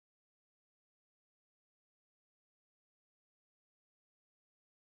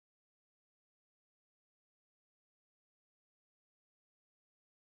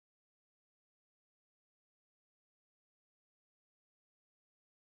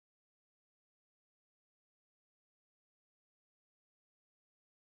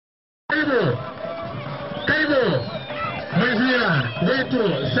Karibu. Karibu. Mheshimiwa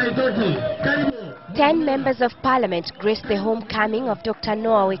wetu Saitoti. Karibu. 10 members of parliament graced the homecoming of Dr.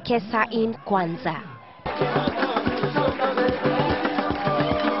 Noah Wekesa in Kwanza.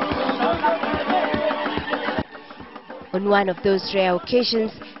 On one of those rare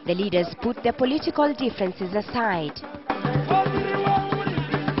occasions, the leaders put their political differences aside.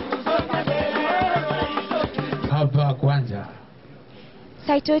 Hapa Kwanza.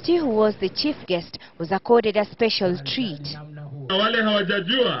 Saitoti, who was the chief guest, was accorded a special treat. Wale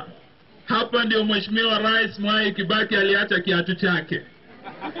hawajajua, hapa ndio Mheshimiwa Rais Mwai Kibaki aliacha kiatu chake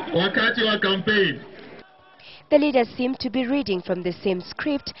wakati wa campaign. The leaders seemed to be reading from the same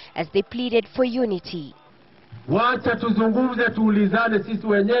script as they pleaded for unity. Wacha tuzungumze, tuulizane sisi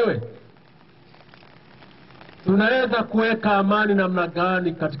wenyewe. Tunaweza kuweka amani namna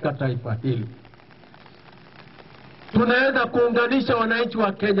gani katika taifa hili? Tunaweza kuunganisha wananchi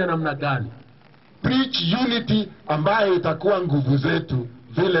wa Kenya namna gani? Preach unity ambayo itakuwa nguvu zetu,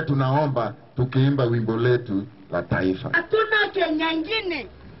 vile tunaomba tukiimba wimbo letu la taifa. Hatuna Kenya nyingine,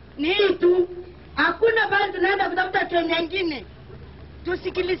 ni hii tu. Hakuna bali tunaenda kutafuta Kenya nyingine.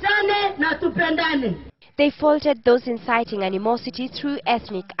 Tusikilizane na tupendane. They faulted those inciting animosity through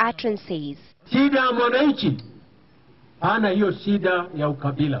ethnic utterances. Shida ya mwananchi hana hiyo shida ya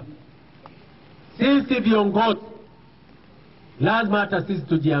ukabila. Sisi viongozi lazima hata sisi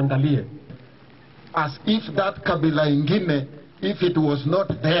tujiangalie. As if that kabila ingine, if it was not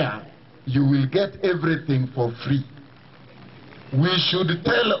there, you will get everything for free. We should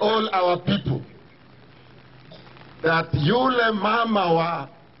tell all our people that yule mama wa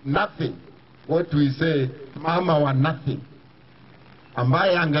nothing, what we say, mama wa nothing,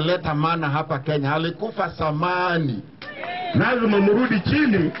 ambaye angeleta maana hapa Kenya, alikufa samani. Lazima mrudi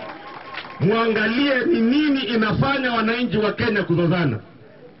chini, muangalie ni nini inafanya wananchi wa Kenya kuzozana.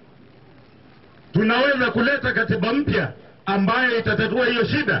 Tunaweza kuleta katiba mpya ambayo itatatua hiyo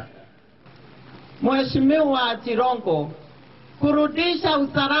shida. Mheshimiwa Chirongo, kurudisha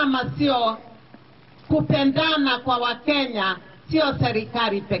usalama sio kupendana kwa Wakenya, sio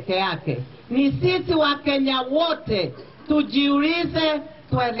serikali peke yake. Ni sisi Wakenya wote tujiulize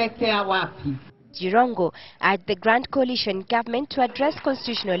tuelekea wapi. Jirongo urged the Grand Coalition government to address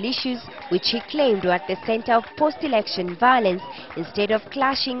constitutional issues which he claimed were at the center of post-election violence instead of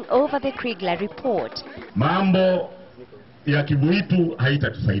clashing over the Kriegler report. Mambo ya kibuitu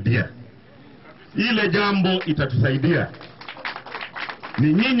haitatusaidia. Ile jambo itatusaidia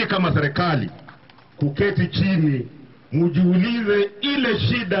ni nyinyi kama serikali kuketi chini, mujiulize ile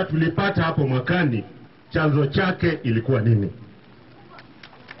shida tulipata hapo mwakani, chanzo chake ilikuwa nini?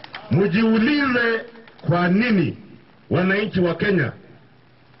 Mujiulize kwa nini wananchi wa Kenya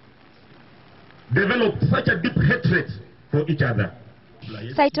developed such a deep hatred for each other.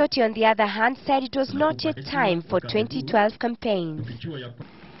 Saitoti, on the other hand, said it was not yet time for 2012 campaigns.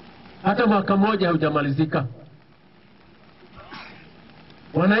 Hata mwaka moja hujamalizika.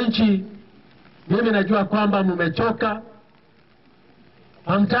 Wananchi, mimi najua kwamba mmechoka.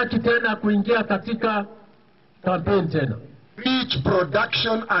 Hamtaki tena kuingia katika campaign tena. Preach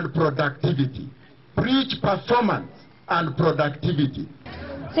production and productivity. Preach performance and productivity.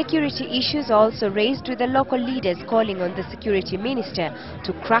 Security issues also raised, with the local leaders calling on the security minister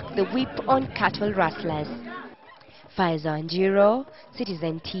to crack the whip on cattle rustlers. Faiza Njiro,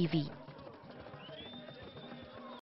 Citizen TV.